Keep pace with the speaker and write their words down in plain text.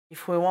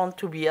If we want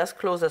to be as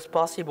close as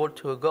possible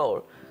to a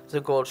goal,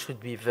 the goal should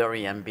be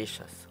very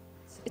ambitious.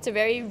 It's a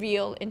very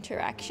real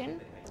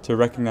interaction. To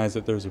recognize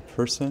that there's a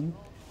person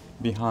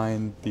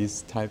behind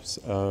these types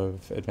of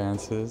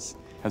advances.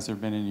 Has there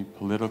been any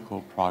political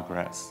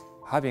progress?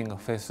 Having a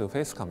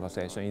face-to-face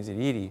conversation is a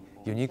really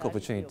unique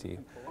opportunity.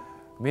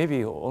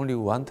 Maybe only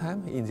one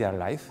time in their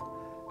life,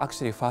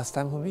 actually first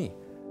time for me.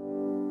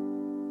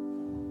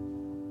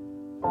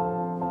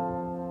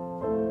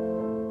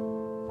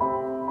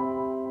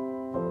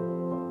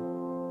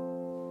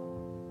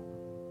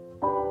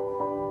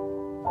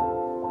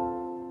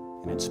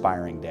 An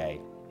inspiring day.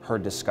 Her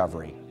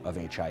discovery of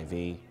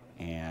HIV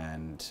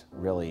and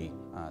really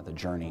the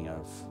journey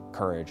of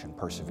courage and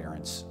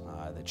perseverance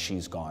that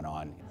she's gone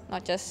on.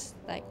 Not just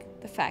like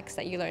the facts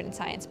that you learn in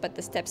science, but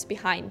the steps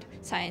behind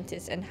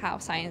scientists and how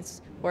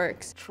science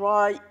works.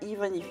 Try,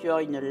 even if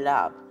you're in a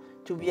lab,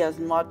 to be as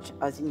much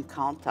as in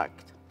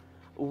contact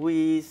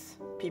with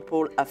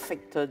people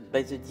affected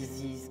by the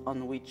disease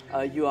on which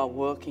you are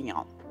working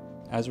on.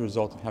 As a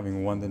result of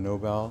having won the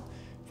Nobel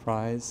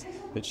Prize,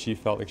 that she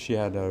felt like she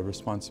had a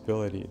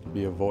responsibility to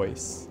be a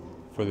voice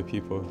for the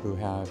people who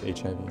have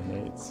HIV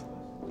and AIDS.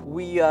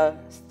 We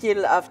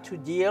still have to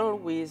deal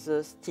with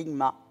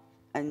stigma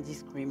and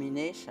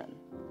discrimination.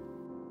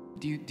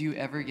 Do you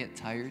ever get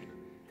tired?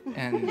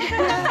 And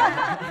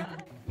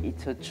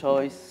It's a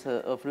choice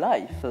of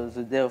life.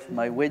 The day of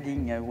my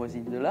wedding, I was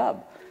in the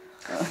lab.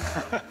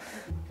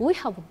 We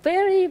have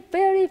very,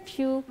 very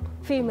few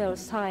female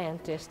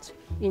scientists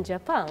in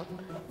Japan.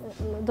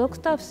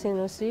 Dr.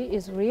 Sinoussi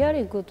is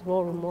really good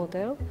role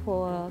model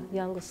for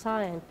young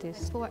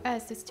scientists. For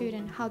us, the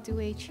student, how do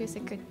we choose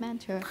a good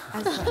mentor?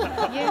 As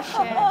you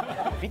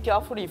share. Be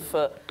careful if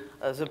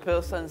the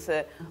person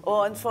says,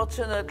 oh,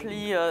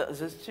 unfortunately,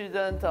 the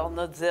students are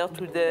not there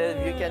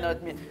today, you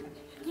cannot meet.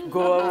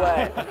 Go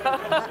away.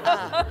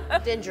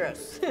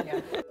 Dangerous. Yeah.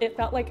 It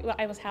felt like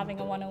I was having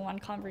a one-on-one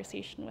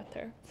conversation with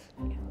her.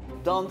 Yeah.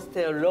 Don't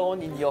stay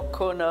alone in your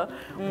corner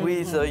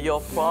with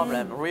your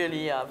problem.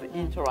 Really have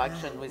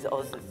interaction with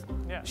others.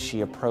 Yeah.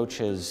 She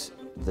approaches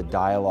the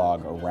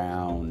dialogue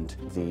around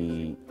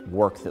the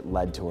work that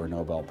led to her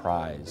Nobel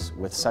Prize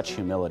with such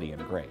humility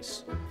and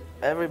grace.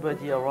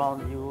 Everybody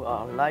around you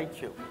are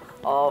like you.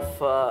 Of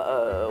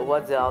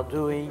what they are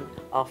doing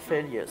are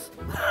failures.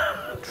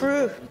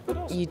 True.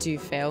 You do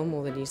fail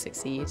more than you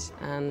succeed,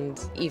 and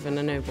even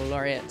a Nobel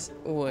laureate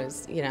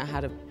was,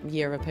 had a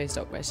year of a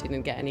postdoc where she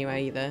didn't get anywhere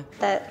either.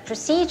 The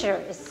procedure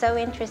is so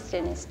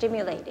interesting and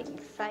stimulating,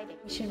 exciting.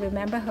 We should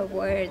remember her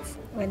words.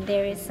 When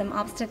there is some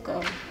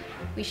obstacle,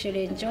 we should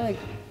enjoy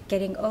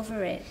getting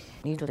over it.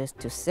 Needless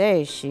to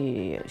say,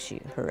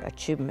 her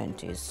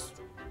achievement is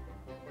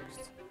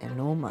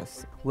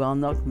enormous. We are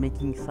not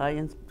making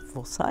science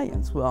for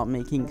science. We are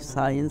making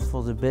science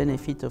for the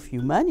benefit of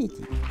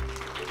humanity.